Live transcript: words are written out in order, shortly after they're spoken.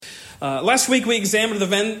Last week we examined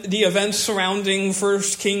the events surrounding 1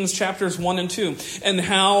 Kings chapters 1 and 2 and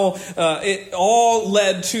how it all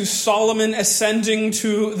led to Solomon ascending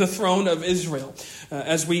to the throne of Israel.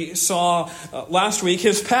 As we saw last week,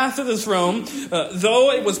 his path to the throne,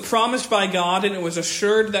 though it was promised by God and it was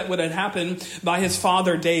assured that would happen by his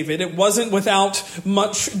father David, it wasn't without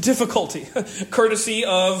much difficulty, courtesy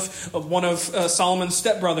of one of Solomon's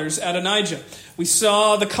stepbrothers, Adonijah. We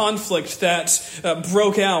saw the conflict that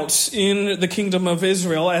broke out in the kingdom of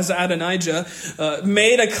Israel as Adonijah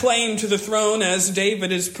made a claim to the throne as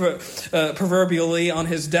David is proverbially on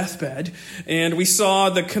his deathbed. And we saw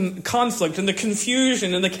the conflict and the confusion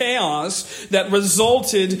and the chaos that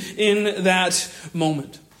resulted in that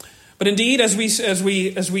moment. But indeed, as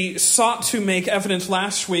we sought to make evidence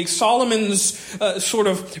last week, Solomon's sort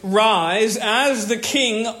of rise as the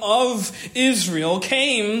king of Israel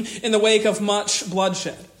came in the wake of much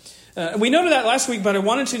bloodshed. We noted that last week, but I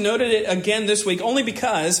wanted to note it again this week only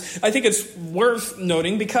because I think it's worth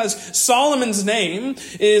noting, because Solomon's name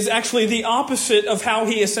is actually the opposite of how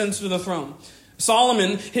he ascends to the throne.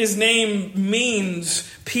 Solomon, his name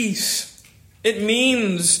means peace. It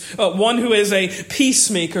means one who is a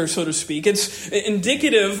peacemaker, so to speak. It's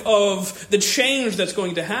indicative of the change that's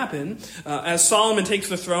going to happen. As Solomon takes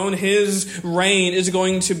the throne, his reign is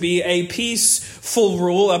going to be a peaceful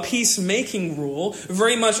rule, a peacemaking rule,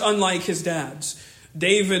 very much unlike his dad's.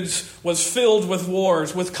 David's was filled with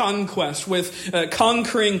wars, with conquest, with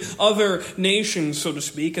conquering other nations, so to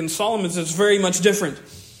speak. And Solomon's is very much different.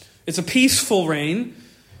 It's a peaceful reign.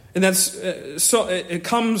 And that's so it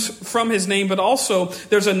comes from his name, but also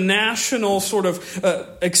there's a national sort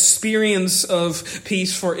of experience of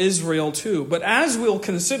peace for Israel too. But as we'll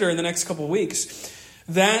consider in the next couple of weeks,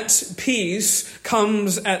 that peace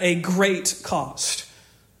comes at a great cost.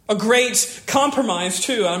 A great compromise,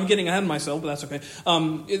 too. I'm getting ahead of myself, but that's okay.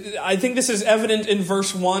 I think this is evident in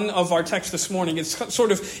verse 1 of our text this morning. It's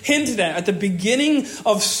sort of hinted at the beginning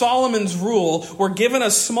of Solomon's rule. We're given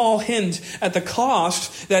a small hint at the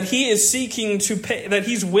cost that he is seeking to pay, that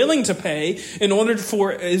he's willing to pay in order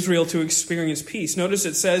for Israel to experience peace. Notice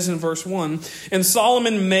it says in verse 1, "And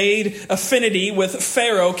Solomon made affinity with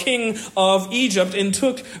Pharaoh, king of Egypt, and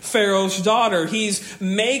took Pharaoh's daughter." He's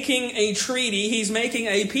making a treaty. He's making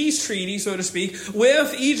a peace treaty, so to speak,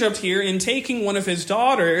 with Egypt here in taking one of his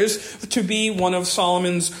daughters to be one of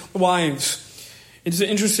Solomon's wives. It's an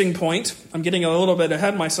interesting point. I'm getting a little bit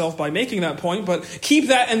ahead of myself by making that point, but keep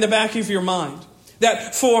that in the back of your mind.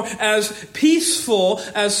 That for as peaceful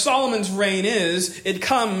as Solomon's reign is, it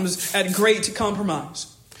comes at great compromise.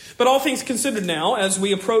 But all things considered now, as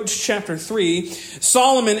we approach chapter 3,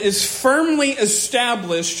 Solomon is firmly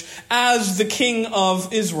established as the king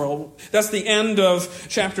of Israel. That's the end of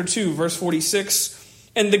chapter 2, verse 46.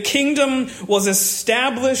 "And the kingdom was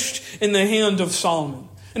established in the hand of Solomon."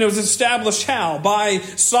 And it was established how? By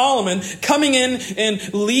Solomon coming in and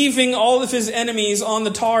leaving all of his enemies on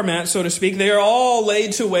the tarmac, so to speak. They are all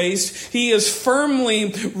laid to waste. He is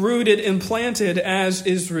firmly rooted and planted as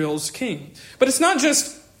Israel's king. But it's not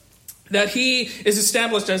just that he is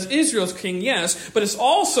established as Israel's king, yes, but it's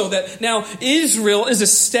also that now Israel is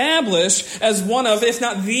established as one of, if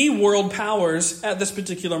not the world powers at this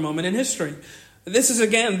particular moment in history. This is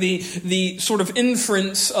again the sort of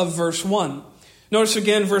inference of verse 1. Notice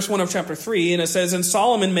again verse 1 of chapter 3, and it says, "And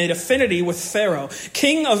Solomon made affinity with Pharaoh,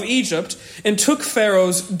 king of Egypt, and took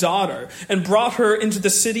Pharaoh's daughter, and brought her into the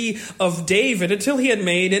city of David until he had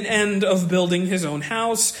made an end of building his own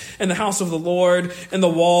house, and the house of the Lord, and the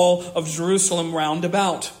wall of Jerusalem round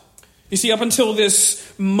about." You see, up until this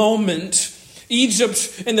moment,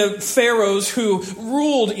 Egypt and the pharaohs who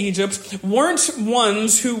ruled Egypt weren't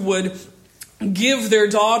ones who would give their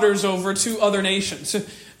daughters over to other nations.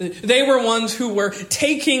 They were ones who were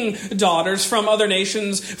taking daughters from other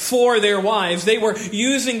nations for their wives. They were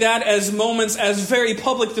using that as moments, as very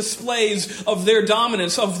public displays of their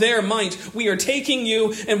dominance, of their might. We are taking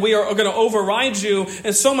you and we are going to override you,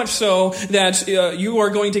 and so much so that you are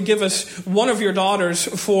going to give us one of your daughters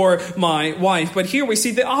for my wife. But here we see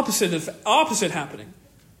the opposite happening.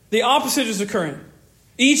 The opposite is occurring.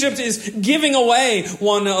 Egypt is giving away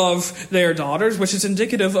one of their daughters, which is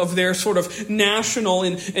indicative of their sort of national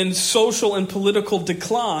and social and political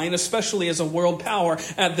decline, especially as a world power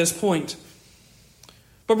at this point.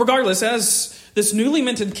 But regardless, as this newly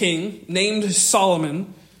minted king named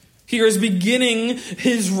Solomon here is beginning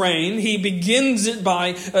his reign, he begins it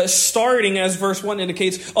by starting, as verse 1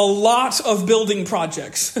 indicates, a lot of building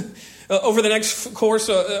projects. over the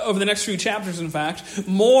next few chapters, in fact,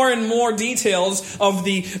 more and more details of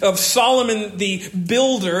Solomon the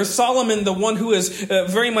builder, Solomon the one who is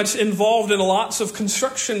very much involved in lots of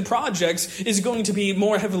construction projects, is going to be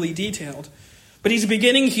more heavily detailed. But he's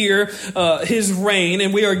beginning here his reign,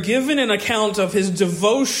 and we are given an account of his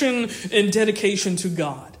devotion and dedication to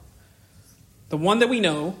God. The one that we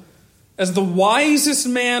know as the wisest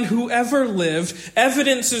man who ever lived,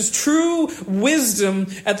 evidences true wisdom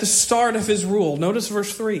at the start of his rule. Notice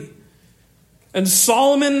verse 3. And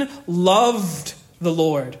Solomon loved the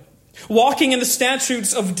Lord, walking in the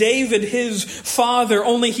statutes of David his father,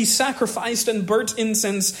 only he sacrificed and burnt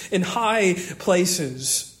incense in high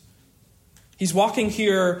places. He's walking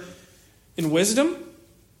here in wisdom.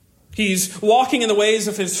 He's walking in the ways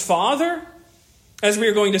of his father. As we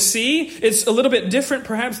are going to see, it's a little bit different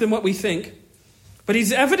perhaps than what we think. But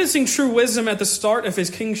he's evidencing true wisdom at the start of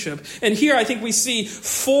his kingship. And here I think we see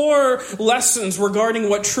 4 lessons regarding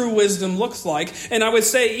what true wisdom looks like. And I would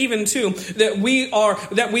say even too that we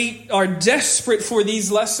are desperate for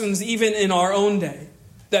these lessons even in our own day.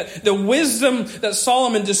 That the wisdom that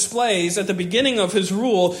Solomon displays at the beginning of his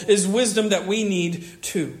rule is wisdom that we need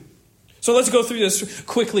too. So let's go through this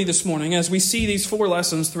quickly this morning as we see these 4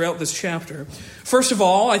 lessons throughout this chapter. First of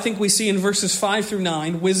all, I think we see in verses 5 through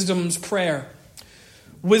 9, wisdom's prayer.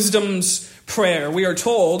 Wisdom's prayer. We are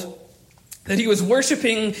told that he was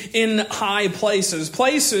worshiping in high places.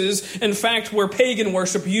 Places, in fact, where pagan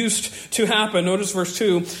worship used to happen. Notice verse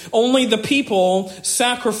 2. Only the people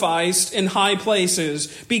sacrificed in high places.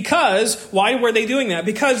 Because, why were they doing that?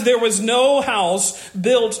 Because there was no house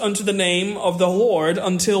built unto the name of the Lord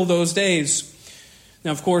until those days.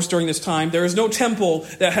 Now, of course, during this time, there is no temple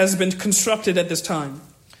that has been constructed at this time.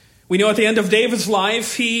 We know at the end of David's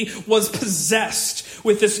life, he was possessed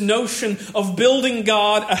with this notion of building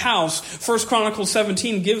God a house. 1 Chronicles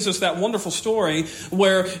 17 gives us that wonderful story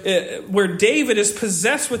where David is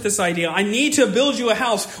possessed with this idea. I need to build you a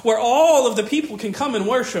house where all of the people can come and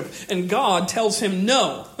worship. And God tells him,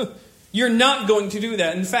 no, you're not going to do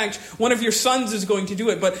that. In fact, one of your sons is going to do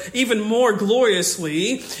it. But even more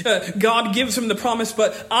gloriously, God gives him the promise,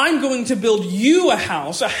 but I'm going to build you a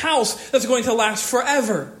house that's going to last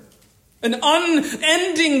forever. An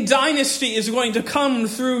unending dynasty is going to come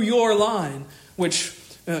through your line, which,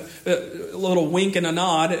 a little wink and a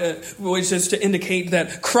nod, which is to indicate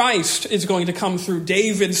that Christ is going to come through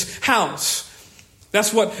David's house.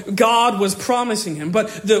 That's what God was promising him. But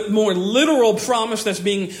the more literal promise that's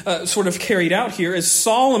being sort of carried out here is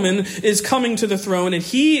Solomon is coming to the throne, and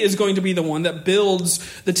he is going to be the one that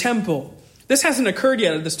builds the temple. This hasn't occurred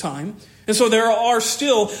yet at this time. And so there are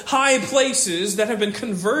still high places that have been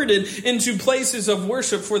converted into places of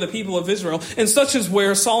worship for the people of Israel. And such is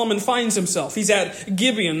where Solomon finds himself. He's at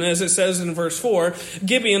Gibeon, as it says in verse 4.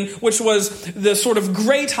 Gibeon, which was the sort of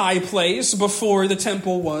great high place before the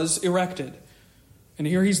temple was erected. And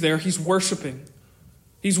here he's there, he's worshiping.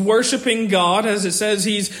 He's worshiping God. As it says,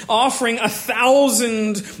 he's offering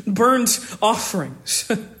 1,000 burnt offerings.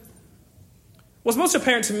 What's most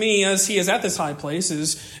apparent to me as he is at this high place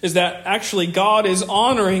is that actually God is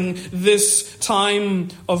honoring this time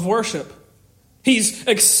of worship. He's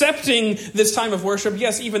accepting this time of worship,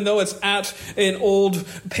 yes, even though it's at an old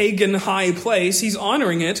pagan high place. He's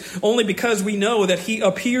honoring it only because we know that he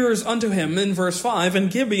appears unto him in verse 5. In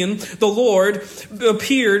Gibeon, the Lord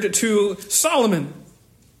appeared to Solomon.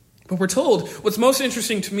 But we're told what's most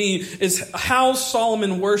interesting to me is how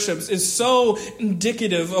Solomon worships is so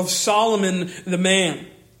indicative of Solomon the man.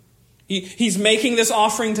 He's making this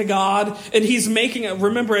offering to God, and he's making,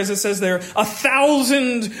 remember as it says there,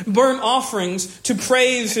 1,000 burnt offerings to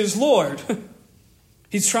praise his Lord.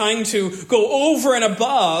 He's trying to go over and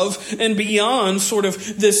above and beyond sort of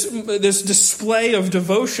this display of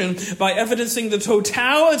devotion by evidencing the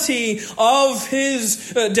totality of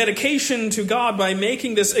his dedication to God by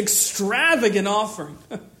making this extravagant offering.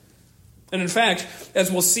 And in fact,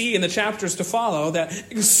 as we'll see in the chapters to follow, that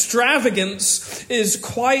extravagance is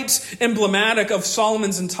quite emblematic of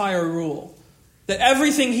Solomon's entire rule. That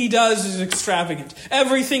everything he does is extravagant.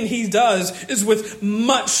 Everything he does is with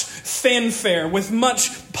much fanfare, with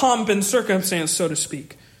much pomp and circumstance, so to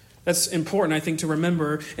speak. That's important, I think, to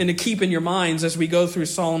remember and to keep in your minds as we go through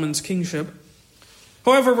Solomon's kingship.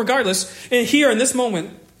 However, regardless, here in this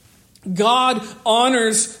moment, God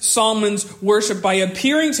honors Solomon's worship by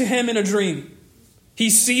appearing to him in a dream. He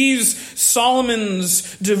sees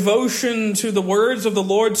Solomon's devotion to the words of the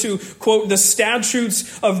Lord, to, quote, the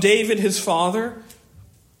statutes of David his father.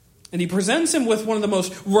 And he presents him with one of the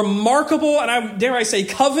most remarkable, and dare I say,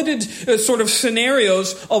 coveted sort of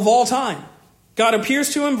scenarios of all time. God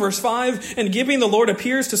appears to him, verse 5, and Gibeon the Lord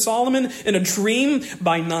appears to Solomon in a dream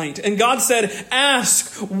by night. And God said,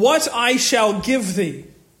 ask what I shall give thee.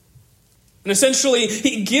 And essentially,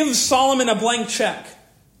 he gives Solomon a blank check.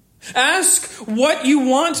 Ask what you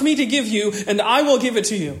want me to give you, and I will give it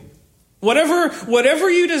to you. Whatever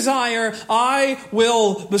you desire, I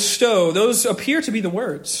will bestow. Those appear to be the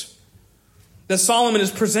words that Solomon is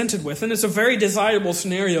presented with. And it's a very desirable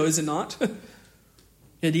scenario, is it not?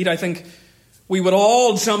 Indeed, I think we would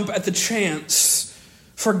all jump at the chance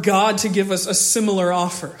for God to give us a similar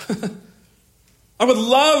offer. I would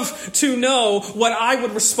love to know what I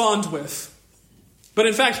would respond with. But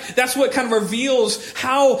in fact, that's what kind of reveals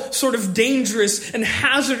how sort of dangerous and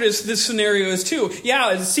hazardous this scenario is too.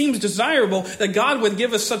 Yeah, it seems desirable that God would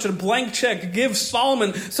give us such a blank check, give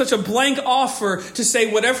Solomon such a blank offer to say,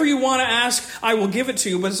 whatever you want to ask, I will give it to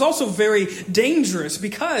you. But it's also very dangerous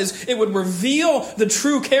because it would reveal the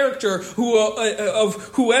true character of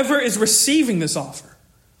whoever is receiving this offer.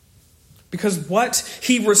 Because what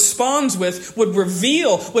he responds with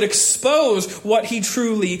would expose what he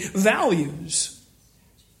truly values.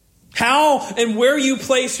 How and where you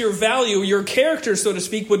place your value, your character, so to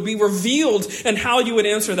speak, would be revealed and how you would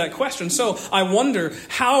answer that question. So I wonder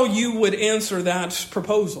how you would answer that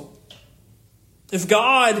proposal. If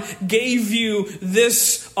God gave you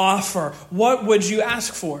this offer, what would you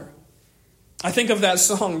ask for? I think of that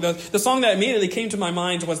song. The song that immediately came to my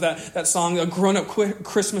mind was that song, A Grown-Up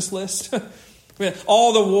Christmas List.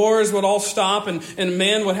 All the wars would all stop and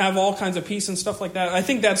man would have all kinds of peace and stuff like that. I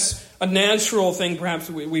think that's a natural thing perhaps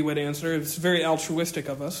we would answer. It's very altruistic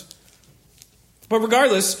of us. But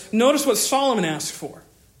regardless, notice what Solomon asked for.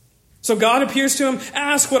 So God appears to him,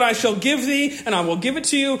 ask what I shall give thee, and I will give it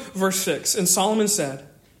to you. Verse 6, and Solomon said,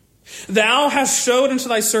 thou hast showed unto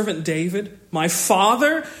thy servant David, my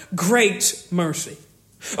father, great mercy,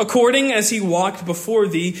 according as he walked before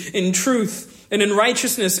thee in truth, and in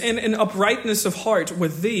righteousness and in uprightness of heart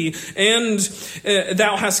with thee. And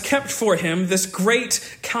thou hast kept for him this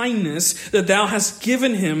great kindness, that thou hast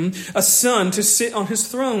given him a son to sit on his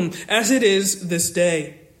throne, as it is this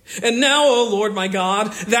day. And now, O Lord my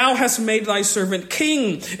God, thou hast made thy servant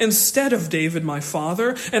king instead of David my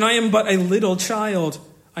father, and I am but a little child.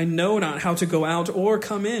 I know not how to go out or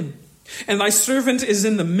come in. And thy servant is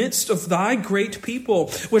in the midst of thy great people,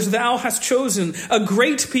 which thou hast chosen, a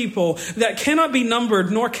great people that cannot be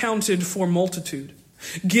numbered nor counted for multitude.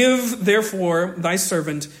 Give, therefore, thy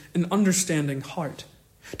servant an understanding heart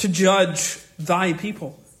to judge thy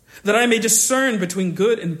people, that I may discern between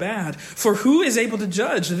good and bad. For who is able to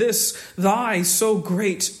judge this thy so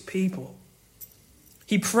great people?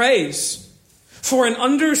 He prays for an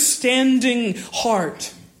understanding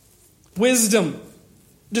heart, wisdom,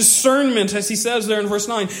 discernment, as he says there in verse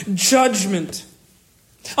 9, judgment.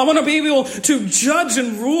 I want to be able to judge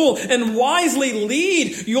and rule and wisely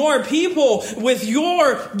lead your people with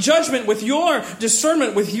your judgment, with your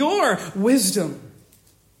discernment, with your wisdom.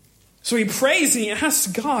 So he prays and he asks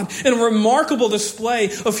God in a remarkable display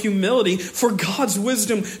of humility for God's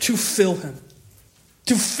wisdom to fill him.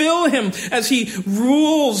 To fill him as he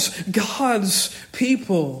rules God's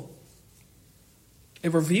people.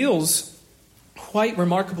 It reveals, quite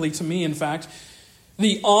remarkably to me, in fact,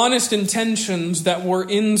 the honest intentions that were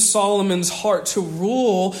in Solomon's heart to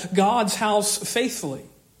rule God's house faithfully.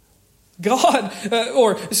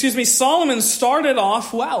 Solomon started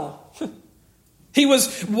off well. He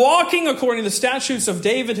was walking according to the statutes of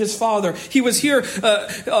David, his father. He was here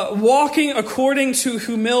walking according to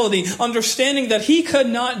humility, understanding that he could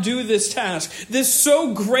not do this task. This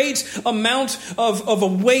so great amount of a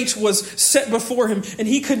weight was set before him, and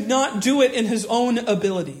he could not do it in his own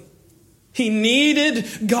ability. He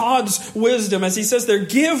needed God's wisdom. As he says there,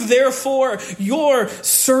 give therefore your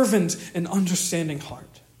servant an understanding heart.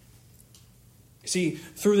 See,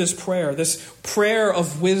 through this prayer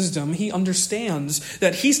of wisdom, he understands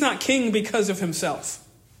that he's not king because of himself.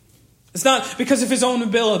 It's not because of his own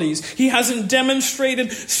abilities. He hasn't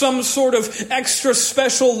demonstrated some sort of extra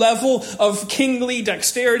special level of kingly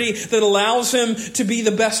dexterity that allows him to be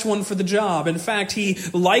the best one for the job. In fact, he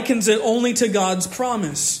likens it only to God's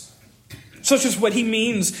promise. Such is what he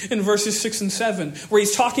means in verses 6 and 7, where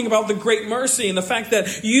he's talking about the great mercy and the fact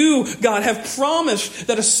that you, God, have promised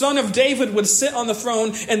that a son of David would sit on the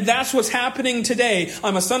throne, and that's what's happening today.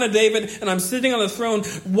 I'm a son of David, and I'm sitting on the throne.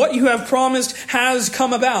 What you have promised has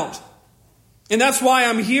come about. And that's why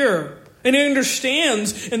I'm here. And he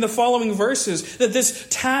understands in the following verses that this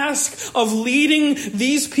task of leading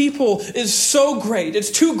these people is so great. It's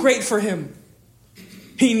too great for him.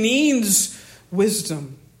 He needs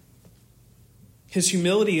wisdom. His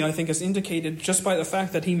humility, I think, is indicated just by the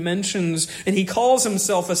fact that he mentions and he calls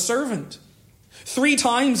himself a servant. 3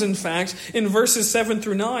 times, in fact, in verses 7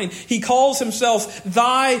 through 9, he calls himself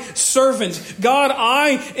thy servant. God, I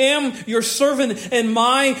am your servant, and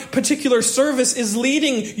my particular service is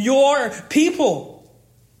leading your people.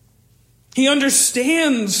 He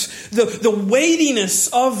understands the weightiness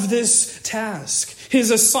of this task. His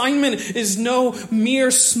assignment is no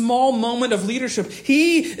mere small moment of leadership.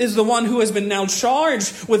 He is the one who has been now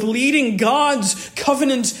charged with leading God's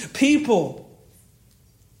covenant people.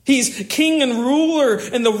 He's king and ruler,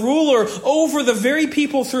 and the ruler over the very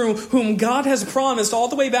people through whom God has promised all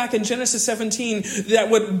the way back in Genesis 17 that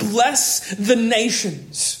would bless the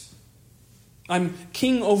nations. I'm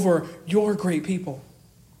king over your great people.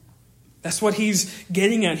 That's what he's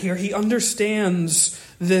getting at here. He understands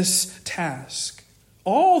this task.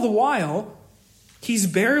 All the while, he's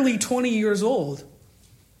barely 20 years old.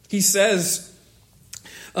 He says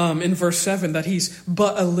in verse 7 that he's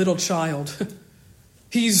but a little child.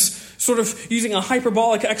 He's sort of using a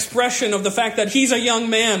hyperbolic expression of the fact that he's a young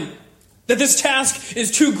man, that this task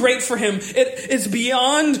is too great for him. It's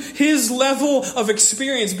beyond his level of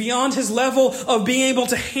experience, beyond his level of being able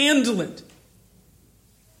to handle it.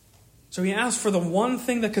 So he asks for the one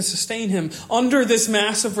thing that could sustain him under this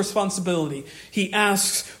massive responsibility. He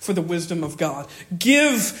asks for the wisdom of God.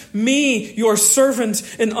 Give me, your servant,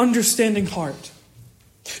 an understanding heart,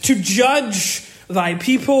 to judge thy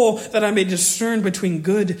people, that I may discern between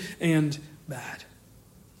good and bad.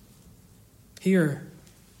 Here,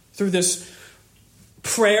 through this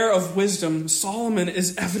prayer of wisdom, Solomon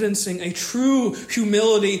is evidencing a true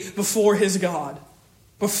humility before his God.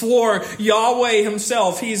 Before Yahweh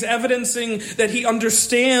himself, he's evidencing that he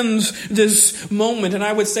understands this moment. And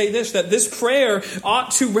I would say this, that this prayer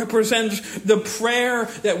ought to represent the prayer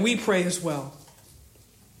that we pray as well.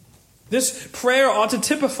 This prayer ought to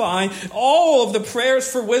typify all of the prayers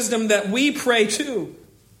for wisdom that we pray too.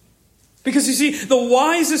 Because you see, the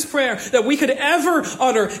wisest prayer that we could ever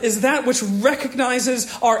utter is that which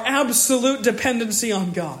recognizes our absolute dependency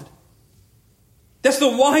on God. That's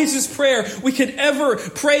the wisest prayer we could ever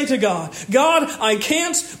pray to God. God, I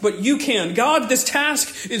can't, but you can. God, this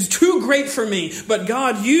task is too great for me. But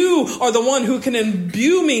God, you are the one who can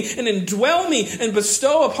imbue me and indwell me and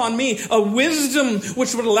bestow upon me a wisdom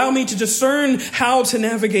which would allow me to discern how to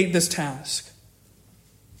navigate this task.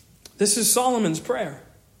 This is Solomon's prayer.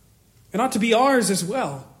 It ought to be ours as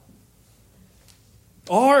well.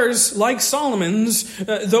 Ours, like Solomon's,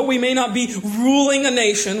 though we may not be ruling a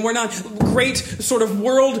nation, we're not great sort of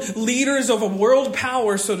world leaders of a world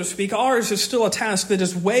power, so to speak. Ours is still a task that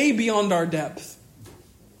is way beyond our depth.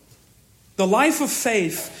 The life of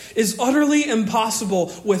faith is utterly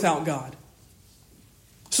impossible without God.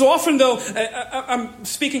 So often, though, I'm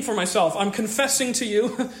speaking for myself, I'm confessing to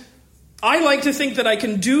you, I like to think that I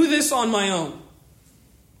can do this on my own.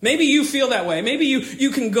 Maybe you feel that way. Maybe you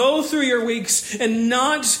can go through your weeks and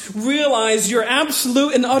not realize your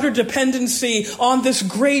absolute and utter dependency on this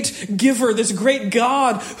great giver, this great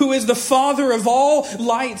God who is the Father of all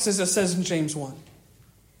lights, as it says in James 1.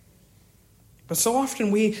 But so often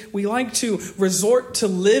we like to resort to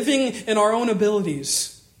living in our own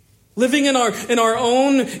abilities, living in our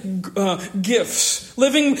own gifts,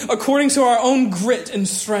 living according to our own grit and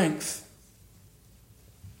strength.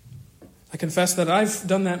 I confess that I've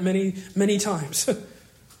done that many, many times.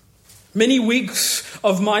 Many weeks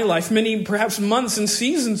of my life, many perhaps months and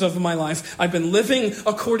seasons of my life, I've been living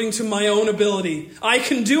according to my own ability. I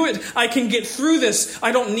can do it. I can get through this.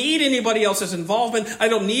 I don't need anybody else's involvement. I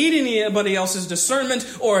don't need anybody else's discernment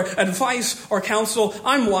or advice or counsel.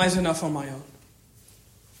 I'm wise enough on my own.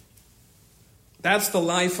 That's the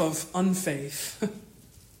life of unfaith.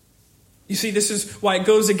 You see, this is why it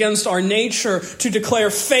goes against our nature to declare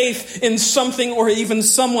faith in something or even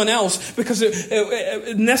someone else, because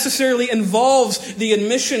it necessarily involves the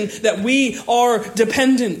admission that we are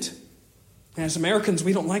dependent. And as Americans,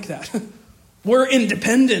 we don't like that. We're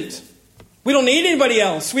independent. We don't need anybody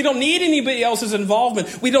else. We don't need anybody else's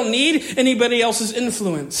involvement. We don't need anybody else's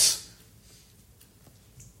influence.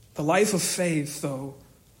 The life of faith, though,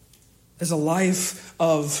 is a life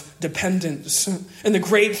of dependence. And the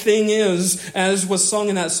great thing is, as was sung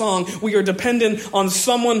in that song, we are dependent on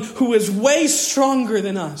someone who is way stronger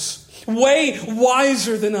than us, way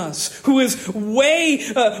wiser than us, who is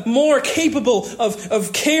way more capable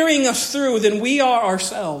of carrying us through than we are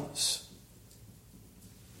ourselves.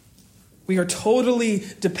 We are totally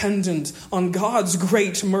dependent on God's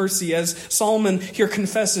great mercy, as Solomon here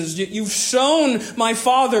confesses, "You've shown my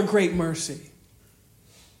father great mercy."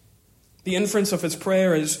 The inference of his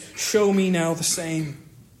prayer is, show me now the same.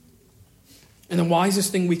 And the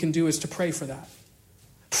wisest thing we can do is to pray for that.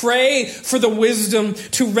 Pray for the wisdom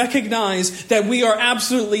to recognize that we are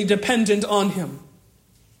absolutely dependent on him.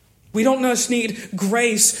 We don't just need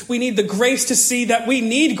grace. We need the grace to see that we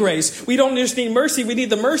need grace. We don't just need mercy. We need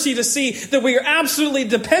the mercy to see that we are absolutely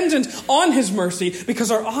dependent on his mercy,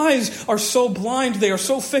 because our eyes are so blind. They are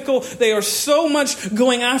so fickle. They are so much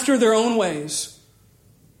going after their own ways.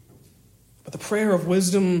 But the prayer of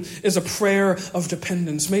wisdom is a prayer of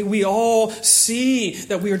dependence. May we all see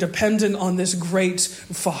that we are dependent on this great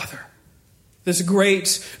Father, this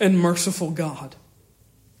great and merciful God.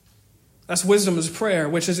 That's wisdom's prayer,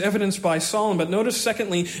 which is evidenced by Solomon. But notice,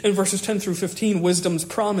 secondly, in verses 10 through 15, wisdom's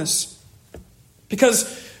promise.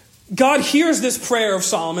 Because God hears this prayer of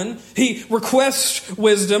Solomon. He requests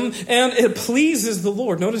wisdom, and it pleases the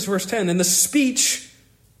Lord. Notice verse 10. And the speech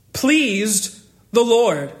pleased the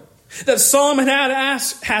Lord. That Solomon had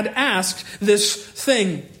asked this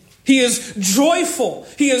thing. He is joyful.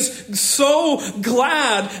 He is so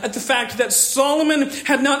glad at the fact that Solomon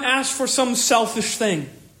had not asked for some selfish thing.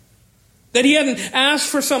 That he hadn't asked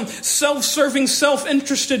for some self-serving,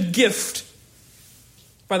 self-interested gift.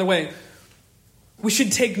 By the way, we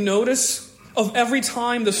should take notice of every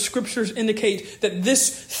time the scriptures indicate that this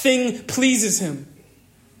thing pleases him.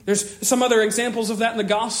 There's some other examples of that in the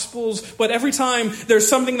Gospels, but every time there's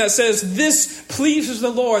something that says, this pleases the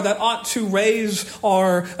Lord, that ought to raise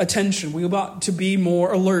our attention. We ought to be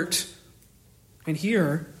more alert. And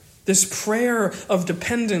here, this prayer of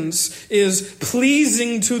dependence is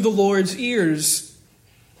pleasing to the Lord's ears.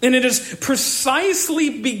 And it is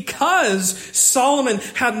precisely because Solomon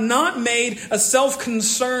had not made a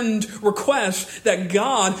self-concerned request that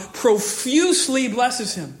God profusely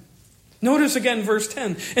blesses him. Notice again verse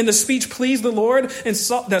 10. And the speech pleased the Lord, and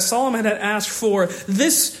that Solomon had asked for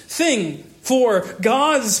this thing, for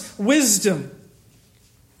God's wisdom.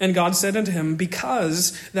 And God said unto him,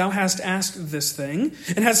 because thou hast asked this thing,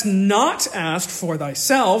 and hast not asked for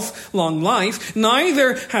thyself long life,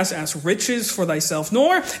 neither hast asked riches for thyself,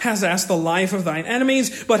 nor hast asked the life of thine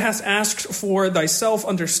enemies, but hast asked for thyself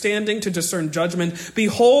understanding to discern judgment.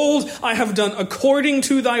 Behold, I have done according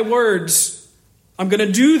to thy words. I'm going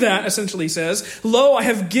to do that, essentially says. Lo, I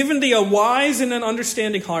have given thee a wise and an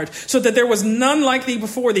understanding heart, so that there was none like thee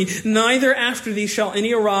before thee, neither after thee shall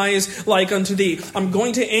any arise like unto thee. I'm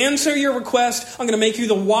going to answer your request. I'm going to make you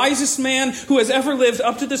the wisest man who has ever lived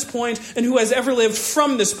up to this point and who has ever lived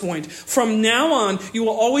from this point. From now on, you will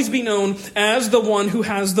always be known as the one who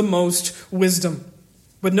has the most wisdom.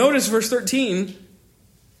 But notice verse 13.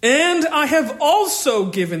 And I have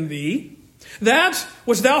also given thee that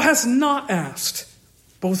which thou hast not asked,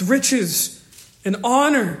 both riches and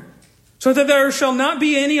honor, so that there shall not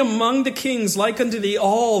be any among the kings like unto thee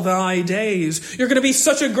all thy days. You're going to be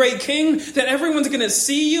such a great king that everyone's going to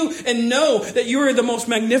see you and know that you are the most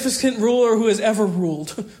magnificent ruler who has ever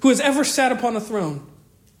ruled, who has ever sat upon a throne.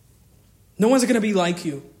 No one's going to be like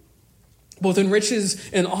you, both in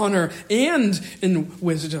riches and honor and in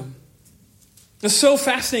wisdom. It's so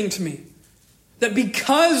fascinating to me that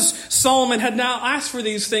because Solomon had now asked for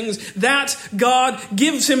these things, that God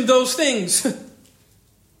gives him those things.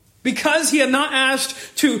 Because he had not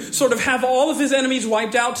asked to sort of have all of his enemies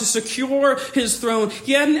wiped out to secure his throne.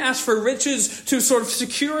 He hadn't asked for riches to sort of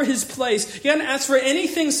secure his place. He hadn't asked for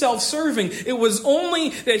anything self-serving. It was only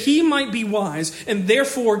that he might be wise. And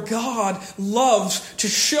therefore God loves to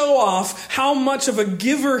show off how much of a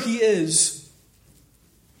giver he is.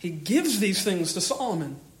 He gives these things to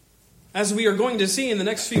Solomon. As we are going to see in the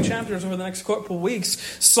next few chapters over the next couple of weeks,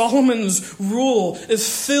 Solomon's rule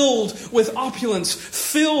is filled with opulence,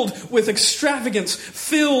 filled with extravagance,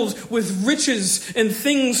 filled with riches and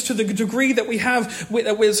things to the degree that we have,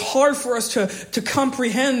 that it's hard for us to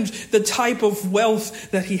comprehend the type of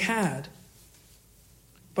wealth that he had.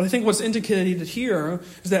 But I think what's indicated here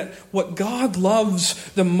is that what God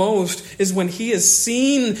loves the most is when he is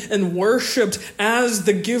seen and worshipped as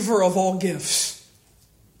the giver of all gifts.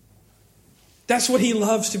 That's what he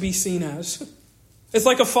loves to be seen as. It's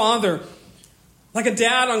like a father, like a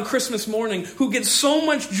dad on Christmas morning who gets so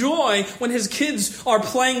much joy when his kids are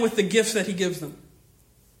playing with the gifts that he gives them.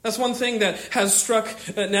 That's one thing that has struck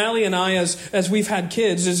Natalie and I as we've had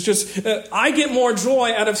kids is just, I get more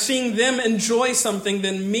joy out of seeing them enjoy something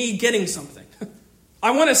than me getting something. I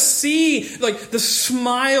want to see like the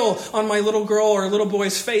smile on my little girl or little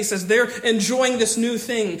boy's face as they're enjoying this new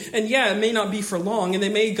thing. And yeah, it may not be for long and they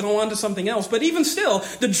may go on to something else. But even still,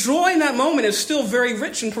 the joy in that moment is still very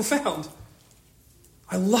rich and profound.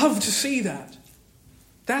 I love to see that.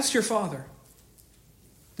 That's your Father.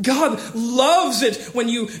 God loves it when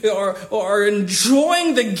you are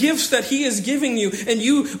enjoying the gifts that he is giving you, and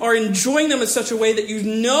you are enjoying them in such a way that you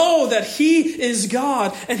know that he is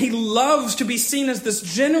God, and he loves to be seen as this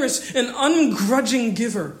generous and ungrudging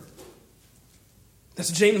giver.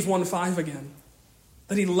 That's James 1:5 again.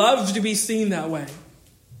 That he loves to be seen that way.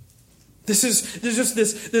 There's just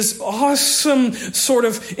this awesome sort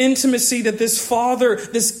of intimacy that this Father,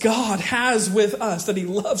 this God has with us, that he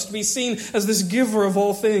loves to be seen as this giver of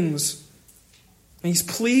all things. And he's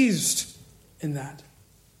pleased in that.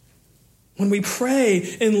 When we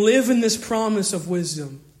pray and live in this promise of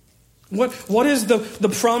wisdom, what is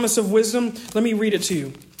the promise of wisdom? Let me read it to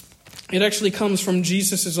you. It actually comes from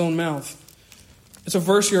Jesus' own mouth. It's a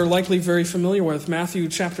verse you're likely very familiar with, Matthew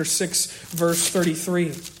chapter 6, verse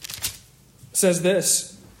 33. Says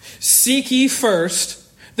this, "Seek ye first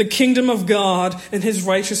the kingdom of God and his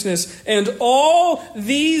righteousness, and all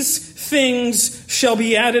these things shall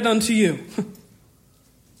be added unto you."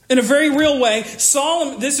 In a very real way,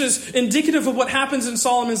 this is indicative of what happens in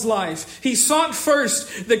Solomon's life. He sought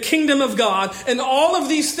first the kingdom of God, and all of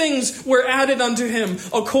these things were added unto him,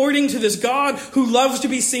 according to this God who loves to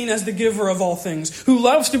be seen as the giver of all things, who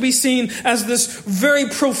loves to be seen as this very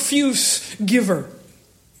profuse giver.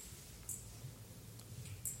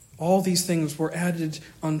 All these things were added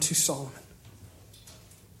unto Solomon.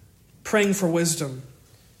 Praying for wisdom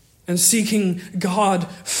and seeking God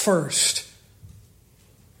first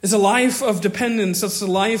is a life of dependence. It's a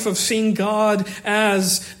life of seeing God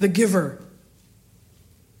as the giver.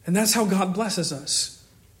 And that's how God blesses us.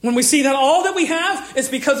 When we see that all that we have is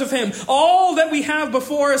because of him. All that we have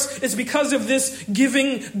before us is because of this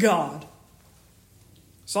giving God.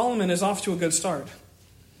 Solomon is off to a good start.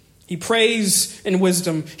 He prays in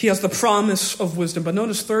wisdom. He has the promise of wisdom. But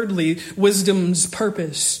notice thirdly, wisdom's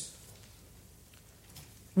purpose.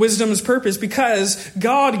 Wisdom's purpose, because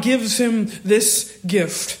God gives him this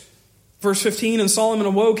gift. Verse 15, "And Solomon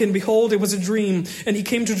awoke, and behold, it was a dream. And he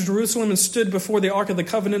came to Jerusalem and stood before the ark of the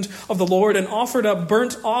covenant of the Lord, and offered up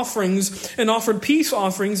burnt offerings, and offered peace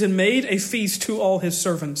offerings, and made a feast to all his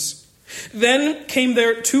servants. Then came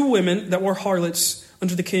there 2 women that were harlots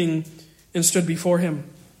unto the king, and stood before him."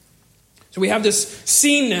 So we have this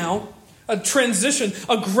scene now, a transition,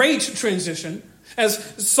 a great transition, as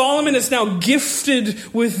Solomon is now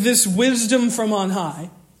gifted with this wisdom from on high.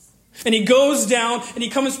 And he goes down and he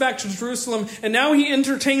comes back to Jerusalem, and now he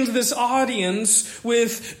entertains this audience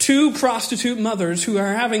with 2 prostitute mothers who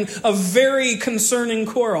are having a very concerning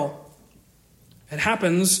quarrel. It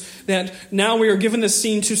happens that now we are given this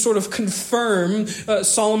scene to sort of confirm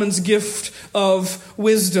Solomon's gift of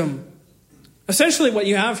wisdom. Essentially what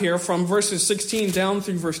you have here from verses 16 down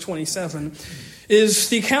through verse 27 is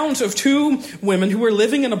the account of 2 women who were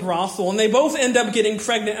living in a brothel, and they both end up getting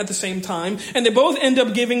pregnant at the same time, and they both end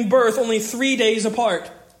up giving birth only 3 days apart.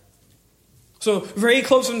 So very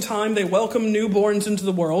close in time, they welcome newborns into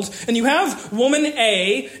the world. And you have woman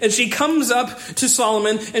A, and she comes up to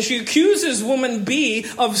Solomon, and she accuses woman B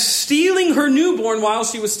of stealing her newborn while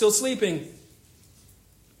she was still sleeping,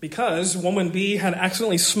 because woman B had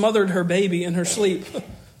accidentally smothered her baby in her sleep.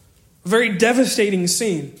 A very devastating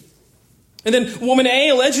scene. And then woman A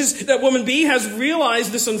alleges that woman B has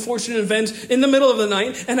realized this unfortunate event in the middle of the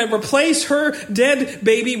night and had replaced her dead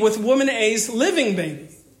baby with woman A's living baby.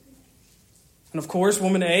 And of course,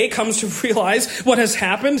 woman A comes to realize what has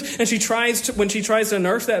happened, and when she tries to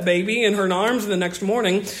nurse that baby in her arms the next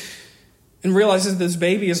morning, and realizes this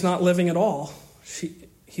baby is not living at all.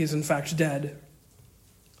 He is in fact dead.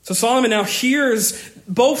 So Solomon now hears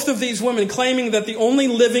both of these women claiming that the only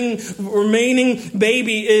living remaining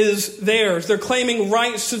baby is theirs. They're claiming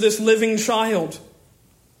rights to this living child.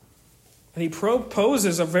 And he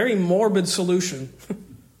proposes a very morbid solution.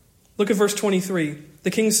 Look at verse 23. The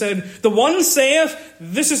king said, "The one saith,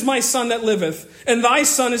 This is my son that liveth, and thy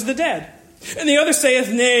son is the dead. And the other saith,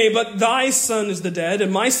 Nay, but thy son is the dead,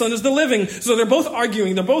 and my son is the living." So they're both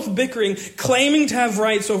arguing, they're both bickering, claiming to have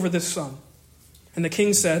rights over this son. And the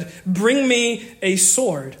king said, "Bring me a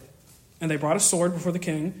sword." And they brought a sword before the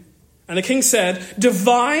king. And the king said,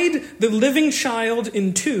 "Divide the living child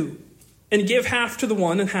in 2, and give half to the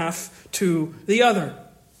one and half to the other."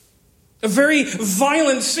 A very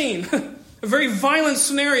violent scene. A very violent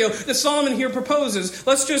scenario that Solomon here proposes.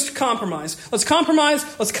 Let's just compromise. Let's compromise.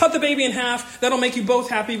 Let's cut the baby in half. That'll make you both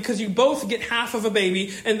happy, because you both get half of a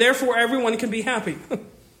baby, and therefore everyone can be happy.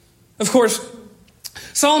 Of course,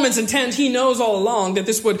 Solomon's intent, he knows all along that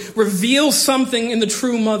this would reveal something in the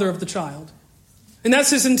true mother of the child. And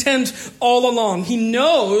that's his intent all along. He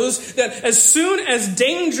knows that as soon as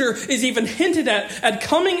danger is even hinted at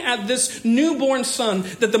coming at this newborn son,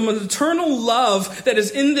 that the maternal love that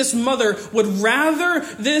is in this mother would rather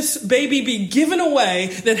this baby be given away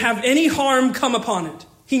than have any harm come upon it.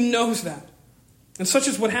 He knows that. And such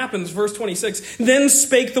is what happens, verse 26. Then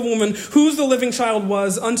spake the woman, whose the living child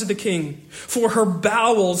was, unto the king. For her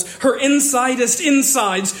bowels, her insidest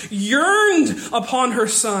insides, yearned upon her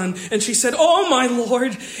son. And she said, O my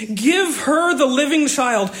Lord, give her the living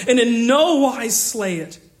child, and in no wise slay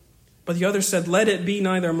it. But the other said, Let it be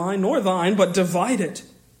neither mine nor thine, but divide it.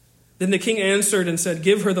 Then the king answered and said,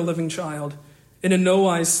 Give her the living child, and in no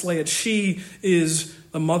wise slay it. She is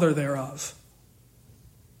the mother thereof.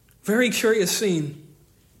 Very curious scene.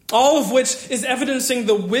 All of which is evidencing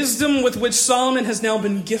the wisdom with which Solomon has now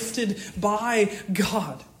been gifted by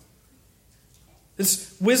God.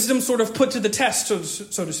 It's wisdom sort of put to the test,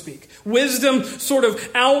 so to speak. Wisdom sort of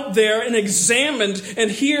out there and examined.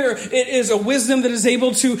 And here it is a wisdom that is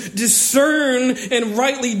able to discern and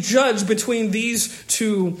rightly judge between these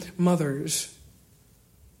two mothers.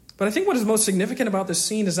 But I think what is most significant about this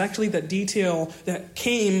scene is actually that detail that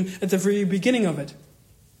came at the very beginning of it.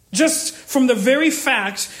 Just from the very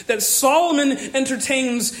fact that Solomon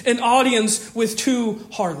entertains an audience with two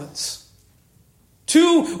harlots.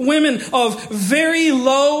 Two women of very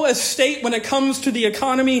low estate when it comes to the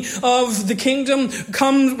economy of the kingdom,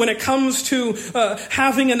 when it comes to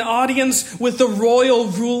having an audience with the royal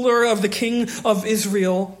ruler of the king of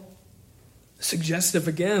Israel. Suggestive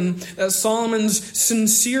again that Solomon's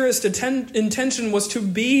sincerest intention was to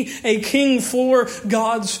be a king for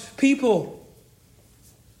God's people.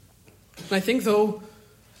 I think, though,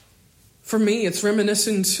 for me, it's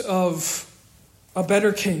reminiscent of a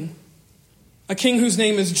better king. A king whose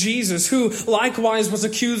name is Jesus, who likewise was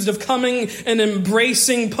accused of coming and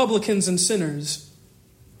embracing publicans and sinners.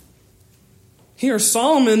 Here,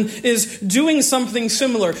 Solomon is doing something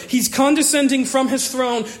similar. He's condescending from his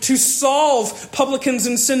throne to solve publicans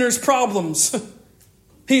and sinners' problems.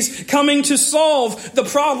 He's coming to solve the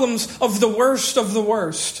problems of the worst of the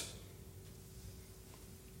worst.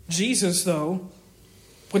 Jesus, though,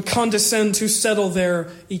 would condescend to settle their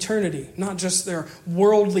eternity, not just their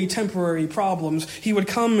worldly temporary problems. He would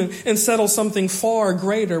come and settle something far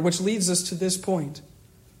greater, which leads us to this point.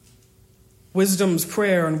 Wisdom's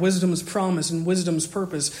prayer and wisdom's promise and wisdom's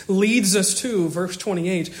purpose leads us to verse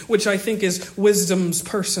 28, which I think is wisdom's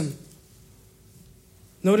person.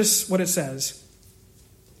 Notice what it says.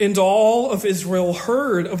 And all of Israel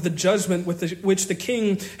heard of the judgment which the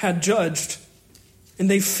king had judged. And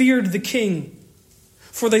they feared the king,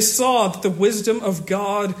 for they saw that the wisdom of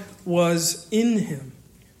God was in him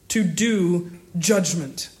to do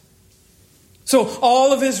judgment. So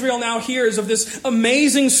all of Israel now hears of this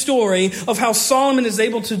amazing story of how Solomon is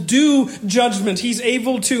able to do judgment. He's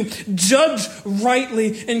able to judge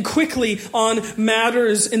rightly and quickly on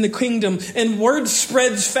matters in the kingdom. And word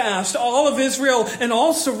spreads fast. All of Israel and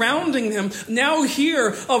all surrounding them now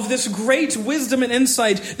hear of this great wisdom and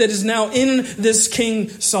insight that is now in this King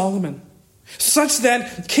Solomon. Such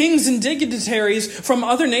that kings and dignitaries from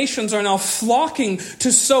other nations are now flocking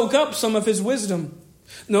to soak up some of his wisdom.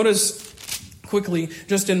 Notice quickly,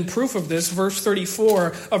 just in proof of this, verse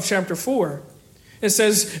 34 of chapter 4. It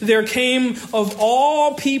says, There came of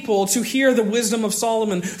all people to hear the wisdom of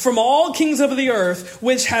Solomon, from all kings of the earth,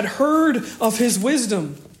 which had heard of his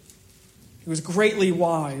wisdom. He was greatly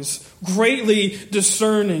wise, greatly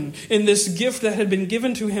discerning in this gift that had been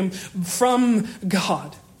given to him from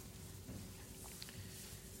God.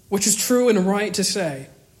 Which is true and right to say.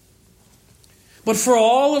 But for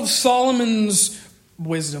all of Solomon's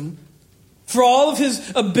wisdom, for all of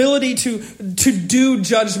his ability to do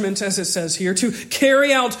judgment, as it says here, to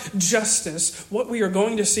carry out justice, what we are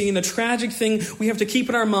going to see, and the tragic thing we have to keep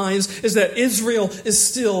in our minds, is that Israel is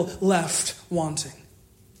still left wanting.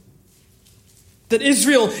 That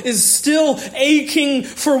Israel is still aching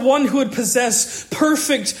for one who would possess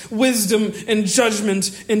perfect wisdom and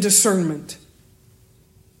judgment and discernment.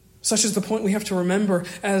 Such is the point we have to remember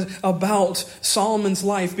about Solomon's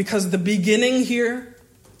life, because the beginning here,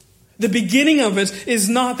 the beginning of it is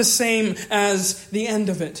not the same as the end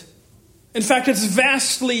of it. In fact, it's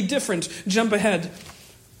vastly different. Jump ahead.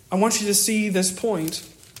 I want you to see this point.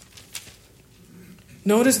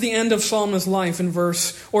 Notice the end of Solomon's life in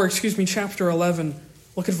chapter 11.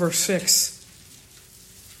 Look at verse 6.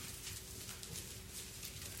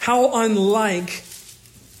 How unlike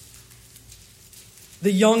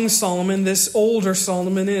the young Solomon this older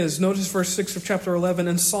Solomon is. Notice verse 6 of chapter 11.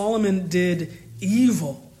 And Solomon did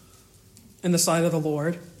evil in the sight of the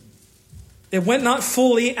Lord, It went not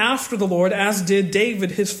fully after the Lord, as did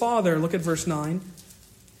David his father. Look at verse 9.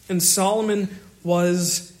 And Solomon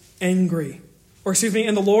was angry.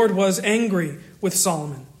 And the Lord was angry with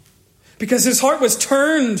Solomon, because his heart was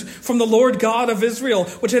turned from the Lord God of Israel,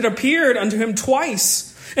 which had appeared unto him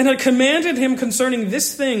twice, and had commanded him concerning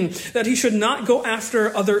this thing, that he should not go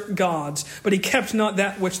after other gods, but he kept not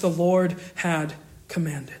that which the Lord had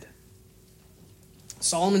commanded.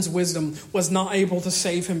 Solomon's wisdom was not able to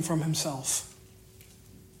save him from himself.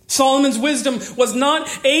 Solomon's wisdom was not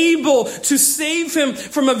able to save him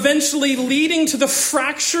from eventually leading to the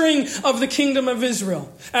fracturing of the kingdom of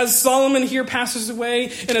Israel. As Solomon here passes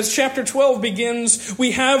away, and as chapter 12 begins,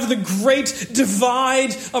 we have the great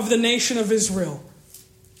divide of the nation of Israel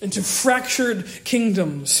into fractured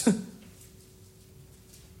kingdoms.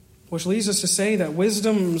 Which leads us to say that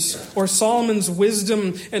Solomon's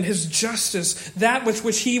wisdom and his justice, that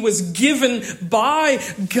which he was given by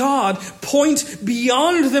God, point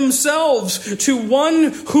beyond themselves to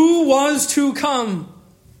one who was to come.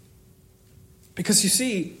 Because you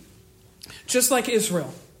see, just like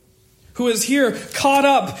Israel, who is here caught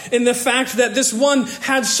up in the fact that this one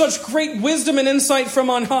had such great wisdom and insight from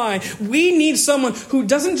on high, we need someone who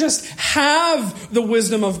doesn't just have the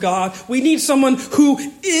wisdom of God. We need someone who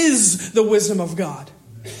is the wisdom of God.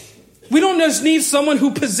 We don't just need someone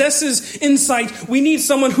who possesses insight. We need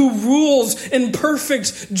someone who rules in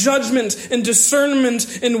perfect judgment and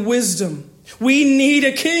discernment and wisdom. We need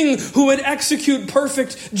a king who would execute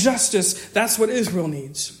perfect justice. That's what Israel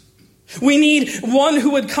needs. We need one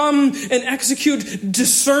who would come and execute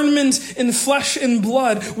discernment in flesh and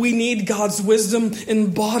blood. We need God's wisdom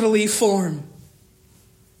in bodily form.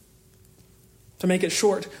 To make it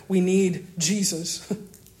short, we need Jesus.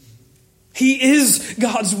 He is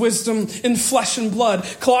God's wisdom in flesh and blood.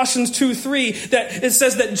 Colossians 2:3, that it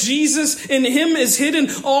says that Jesus, in him is hidden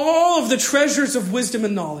all of the treasures of wisdom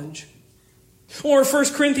and knowledge. Or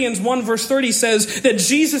 1 Corinthians 1 verse 30 says that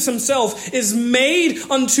Jesus himself is made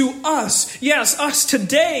unto us, yes, us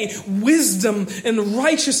today, wisdom and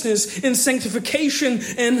righteousness and sanctification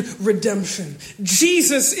and redemption.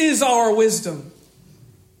 Jesus is our wisdom.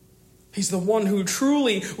 He's the one who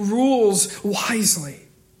truly rules wisely.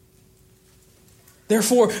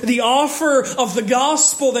 Therefore, the offer of the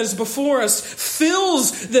gospel that is before us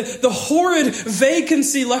fills the horrid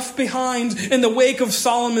vacancy left behind in the wake of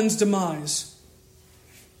Solomon's demise.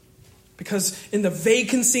 Because in the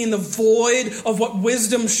vacancy, in the void of what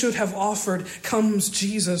wisdom should have offered, comes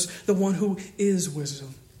Jesus, the one who is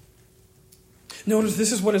wisdom. Notice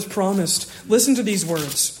this is what is promised. Listen to these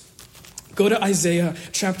words. Go to Isaiah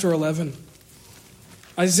chapter 11.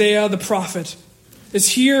 Isaiah the prophet is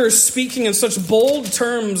here speaking in such bold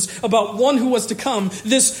terms about one who was to come,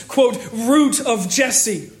 this, quote, root of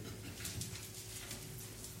Jesse.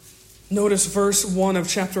 Notice verse 1 of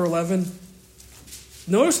chapter 11.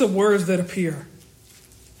 Notice the words that appear.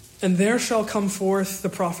 And there shall come forth, the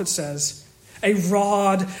prophet says, a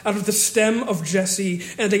rod out of the stem of Jesse,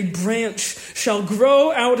 and a branch shall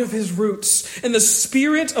grow out of his roots. And the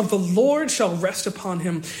Spirit of the Lord shall rest upon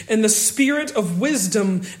him, and the Spirit of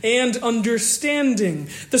wisdom and understanding,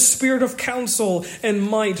 the Spirit of counsel and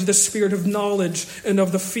might, the Spirit of knowledge and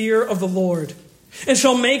of the fear of the Lord. And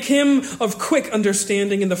shall make him of quick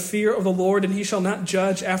understanding in the fear of the Lord, and he shall not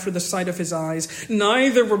judge after the sight of his eyes,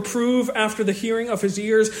 neither reprove after the hearing of his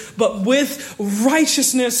ears, but with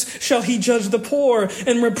righteousness shall he judge the poor,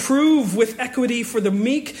 and reprove with equity for the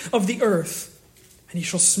meek of the earth. And he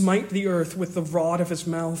shall smite the earth with the rod of his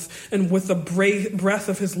mouth, and with the breath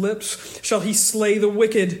of his lips shall he slay the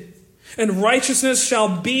wicked. And righteousness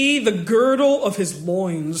shall be the girdle of his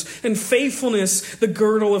loins, and faithfulness the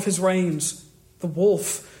girdle of his reins. The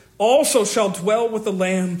wolf also shall dwell with the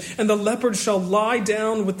lamb, and the leopard shall lie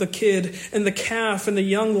down with the kid, and the calf, and the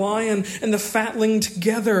young lion, and the fatling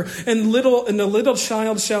together, and the little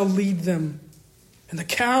child shall lead them. And the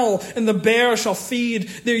cow and the bear shall feed,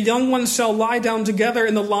 their young ones shall lie down together,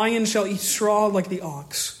 and the lion shall eat straw like the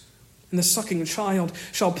ox. And the sucking child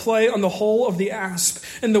shall play on the hole of the asp,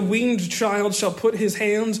 and the weaned child shall put his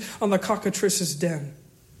hands on the cockatrice's den.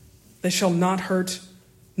 They shall not hurt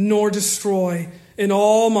nor destroy in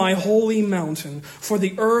all my holy mountain, for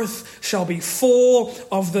the earth shall be full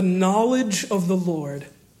of the knowledge of the Lord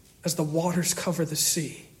as the waters cover the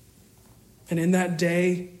sea. And in that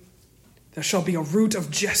day there shall be a root of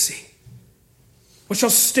Jesse, which shall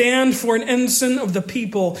stand for an ensign of the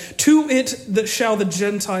people. To it that shall the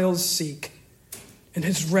Gentiles seek, and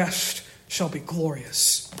his rest shall be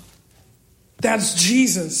glorious. That's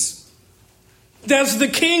Jesus. That's the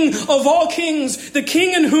King of all kings, the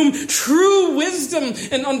King in whom true wisdom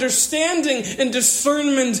and understanding and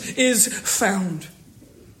discernment is found.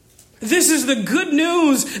 This is the good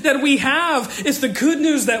news that we have. It's the good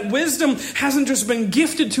news that wisdom hasn't just been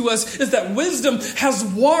gifted to us. It's that wisdom has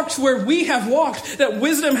walked where we have walked. That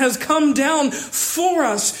wisdom has come down for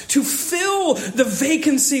us to fill the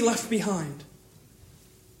vacancy left behind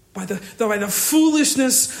by the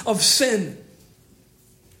foolishness of sin,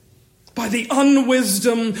 by the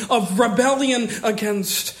unwisdom of rebellion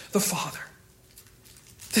against the Father.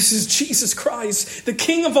 This is Jesus Christ, the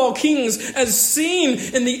King of all kings, as seen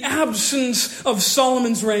in the absence of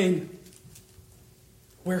Solomon's reign.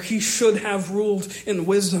 Where he should have ruled in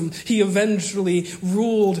wisdom, he eventually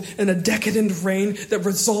ruled in a decadent reign that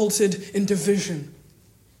resulted in division.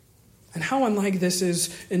 And how unlike this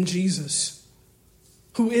is in Jesus,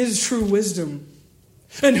 who is true wisdom,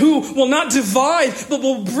 and who will not divide, but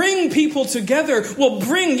will bring people together, will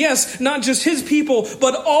bring, yes, not just his people,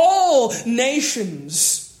 but all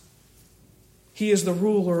nations. He is the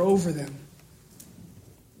ruler over them.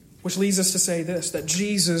 Which leads us to say this, that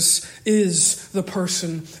Jesus is the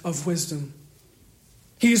person of wisdom.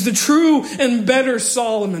 He is the true and better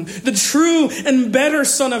Solomon, the true and better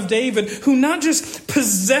son of David, who not just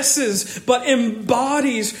possesses, but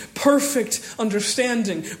embodies perfect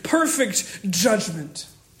understanding, perfect judgment.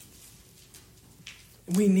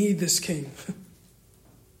 We need this king.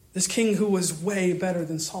 This king who was way better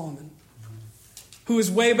than Solomon, who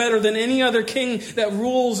is way better than any other king that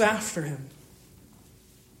rules after him.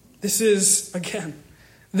 This is, again,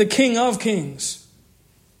 the King of kings,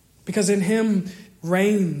 because in him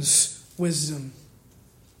reigns wisdom.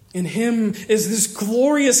 In him is this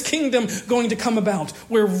glorious kingdom going to come about,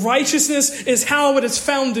 where righteousness is how it is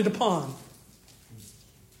founded upon,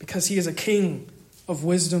 because he is a king of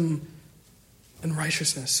wisdom and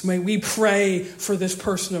righteousness. May we pray for this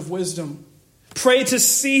person of wisdom. Pray to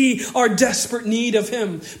see our desperate need of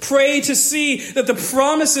him. Pray to see that the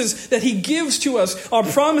promises that he gives to us are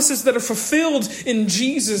promises that are fulfilled in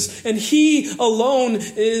Jesus, and he alone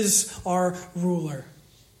is our ruler.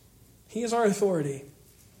 He is our authority.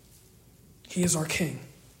 He is our king.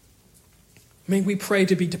 May we pray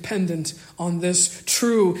to be dependent on this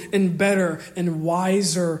true and better and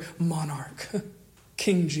wiser monarch,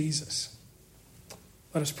 King Jesus.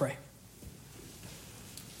 Let us pray.